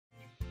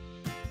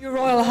Your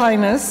Royal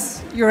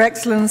Highness, Your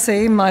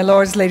Excellency, my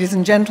lords, ladies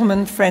and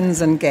gentlemen,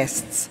 friends and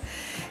guests,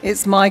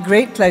 it's my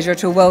great pleasure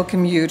to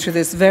welcome you to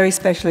this very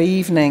special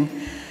evening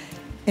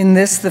in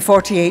this, the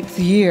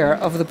 48th year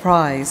of the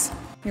prize.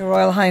 Your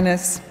Royal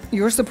Highness,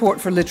 your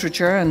support for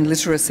literature and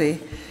literacy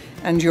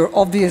and your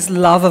obvious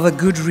love of a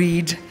good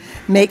read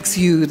makes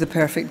you the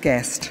perfect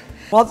guest.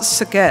 Once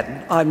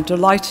again, I'm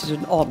delighted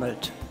and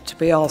honoured to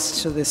be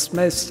asked to this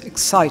most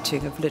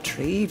exciting of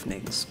literary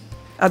evenings.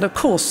 And of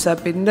course,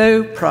 there'd be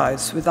no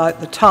prize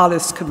without the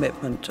tireless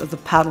commitment of the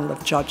panel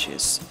of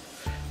judges,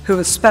 who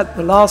have spent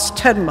the last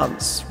 10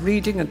 months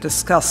reading and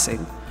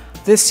discussing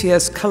this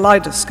year's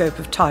kaleidoscope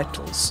of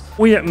titles.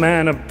 We at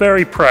Man are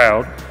very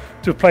proud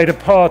to have played a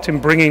part in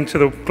bringing to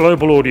the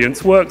global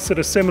audience works that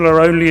are similar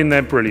only in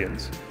their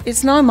brilliance.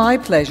 It's now my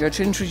pleasure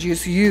to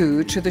introduce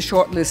you to the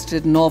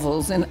shortlisted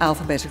novels in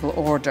alphabetical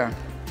order.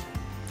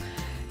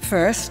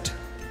 First,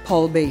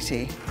 Paul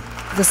Beatty,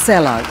 The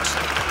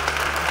Sellout.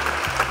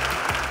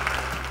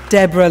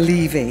 Deborah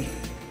Levy,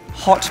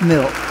 Hot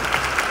Milk.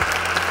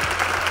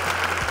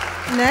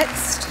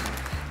 Next,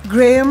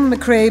 Graham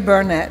McCrae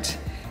Burnett,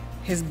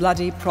 His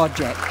Bloody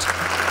Project.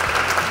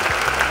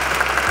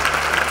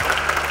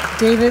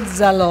 David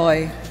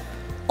Zaloy,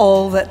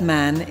 All That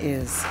Man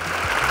Is.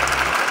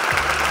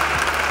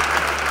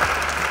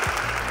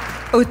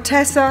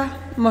 Otessa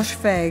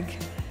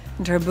Moshfegh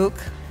and her book,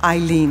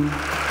 Eileen.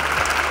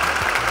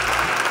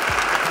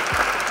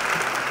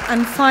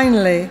 And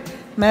finally,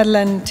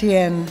 Madeleine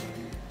Tien,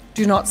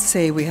 Do Not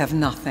Say We Have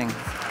Nothing.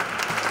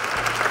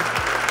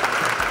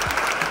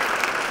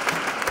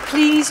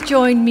 Please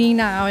join me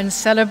now in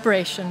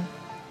celebration.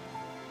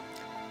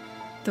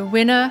 The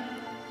winner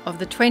of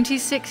the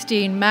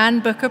 2016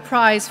 Man Booker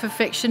Prize for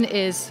Fiction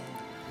is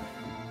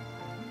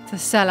The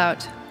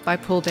Sellout by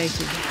Paul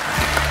Beatty.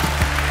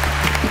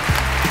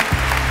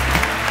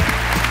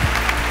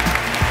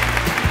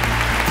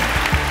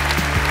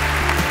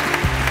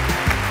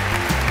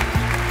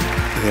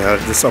 Yeah,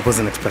 I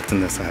wasn't expecting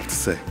this, I have to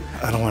say.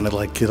 I don't want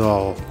to get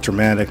all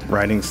dramatic,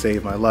 writing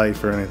saved my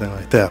life or anything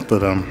like that,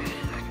 but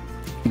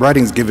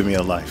writing's given me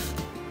a life.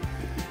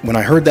 When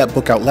I heard that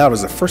book out loud, it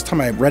was the first time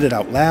I read it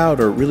out loud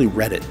or really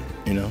read it,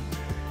 you know?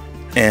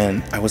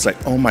 And I was like,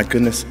 oh my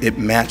goodness, it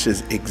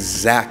matches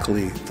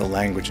exactly the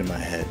language in my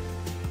head.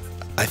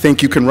 I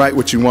think you can write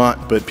what you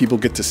want, but people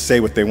get to say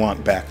what they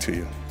want back to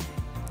you.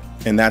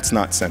 And that's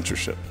not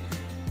censorship.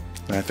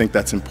 And I think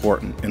that's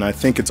important. And I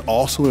think it's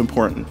also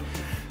important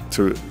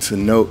to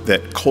note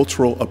that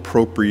cultural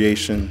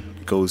appropriation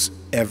goes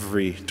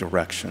every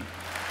direction.